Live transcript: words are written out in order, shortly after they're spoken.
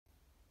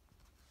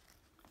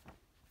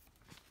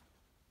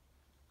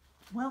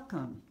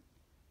Welcome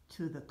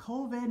to the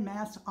COVID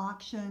mass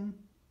auction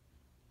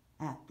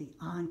at the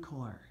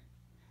ENCORE.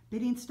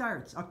 Bidding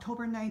starts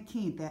October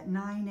 19th at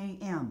 9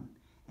 a.m.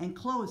 and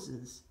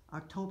closes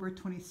October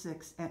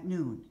 26th at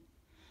noon.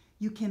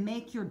 You can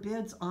make your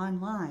bids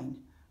online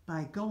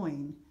by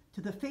going to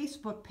the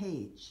Facebook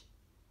page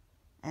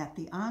at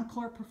the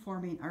ENCORE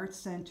Performing Arts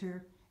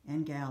Center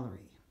and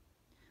Gallery.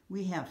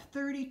 We have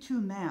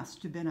 32 masks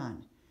to bid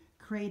on,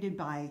 created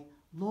by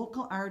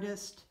local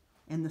artists,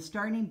 and the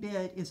starting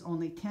bid is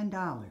only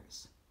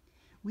 $10.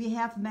 We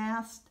have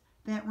masks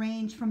that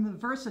range from the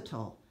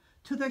versatile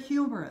to the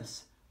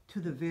humorous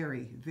to the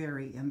very,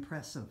 very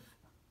impressive.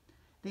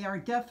 They are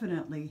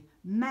definitely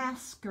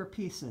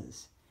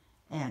masterpieces,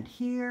 and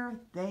here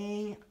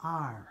they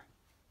are.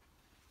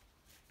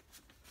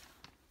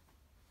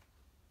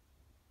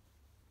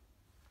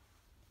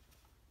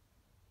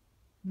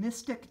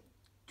 Mystic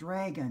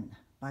Dragon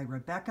by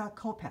Rebecca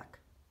Kopek.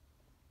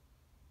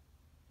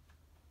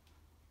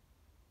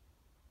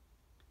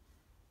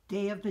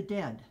 Day of the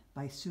Dead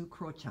by Sue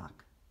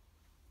Krochak.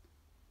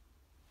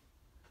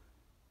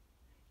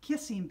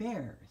 Kissing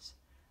Bears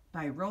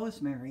by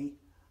Rosemary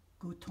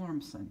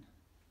Guttormson.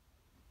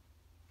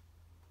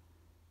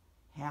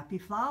 Happy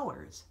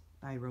Flowers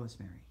by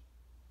Rosemary.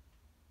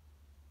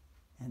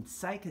 And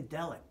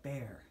Psychedelic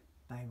Bear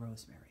by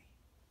Rosemary.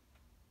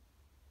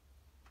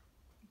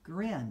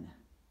 Grin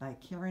by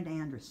Karen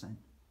Anderson.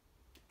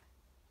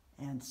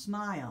 And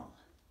Smile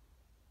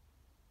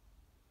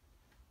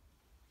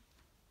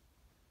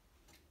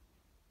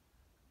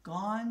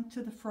Gone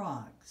to the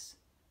Frogs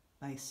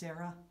by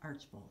Sarah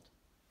Archbold.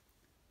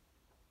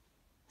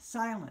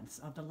 Silence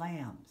of the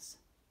Lambs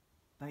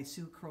by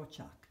Sue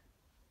Krochak.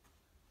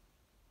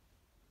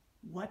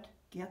 What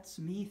Gets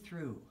Me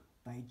Through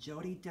by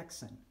Jody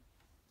Dixon.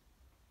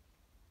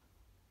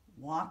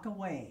 Walk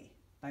Away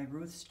by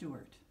Ruth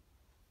Stewart.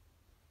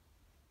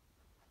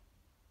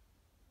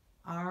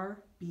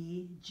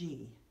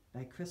 RBG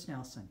by Chris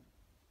Nelson.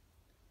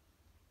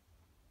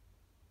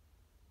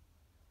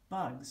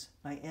 Bugs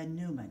by Ed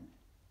Newman.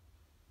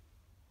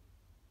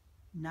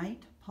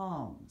 Night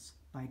Palms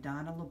by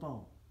Donna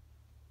LeBeau.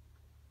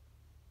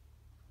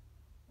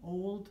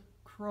 Old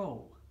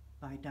Crow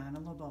by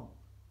Donna LeBeau.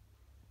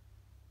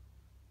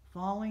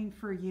 Falling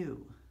for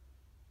You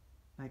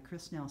by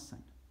Chris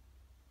Nelson.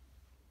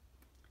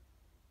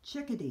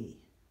 Chickadee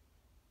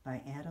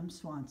by Adam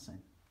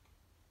Swanson.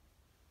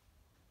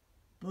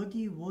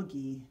 Boogie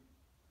Woogie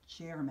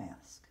Chair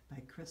Mask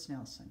by Chris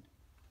Nelson.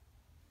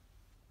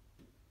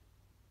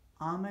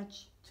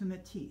 Homage to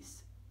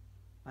Matisse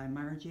by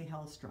Margie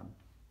Hellstrom.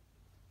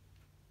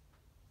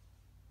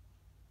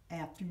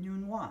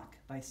 Afternoon Walk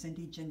by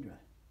Cindy Jindra.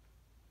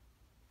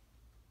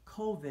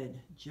 COVID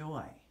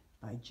Joy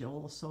by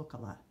Joel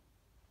Sokola.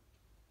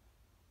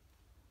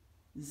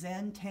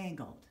 Zen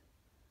Tangled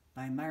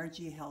by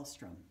Margie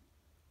Hellstrom.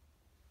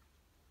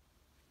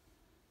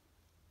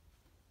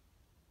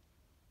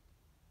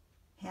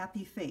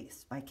 Happy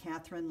Face by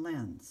Catherine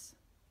Lenz.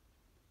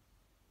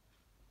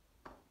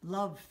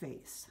 Love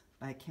Face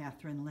by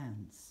Catherine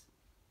Lenz.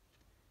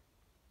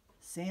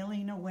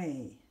 Sailing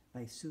Away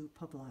by Sue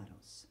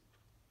Pablatos.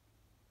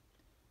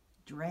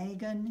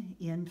 Dragon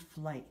in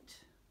Flight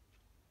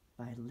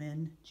by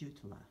Lynn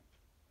Jutala.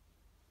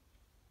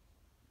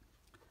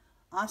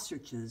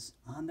 Ostriches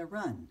on the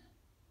Run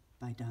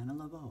by Donna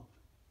LeBeau.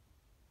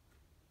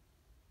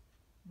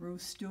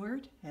 Ruth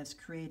Stewart has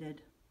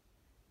created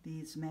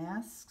these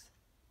masks,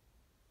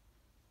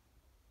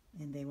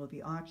 and they will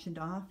be auctioned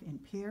off in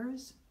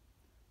pairs.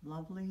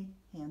 Lovely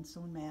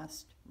hand-sewn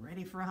masks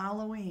ready for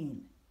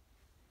Halloween.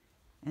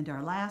 And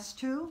our last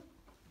two,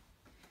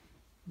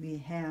 we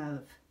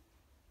have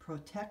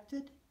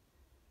Protected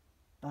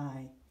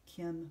by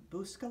Kim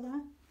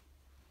Buskala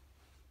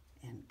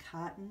and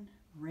Cotton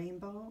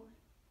Rainbow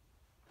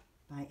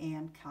by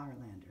Ann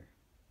Carlander.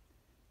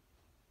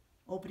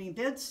 Opening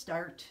bids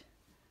start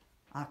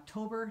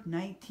October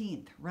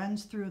 19th,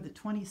 runs through the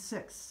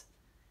 26th.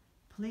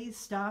 Please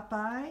stop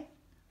by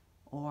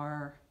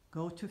or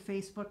go to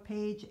Facebook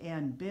page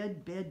and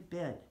bid.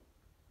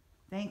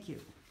 Thank you.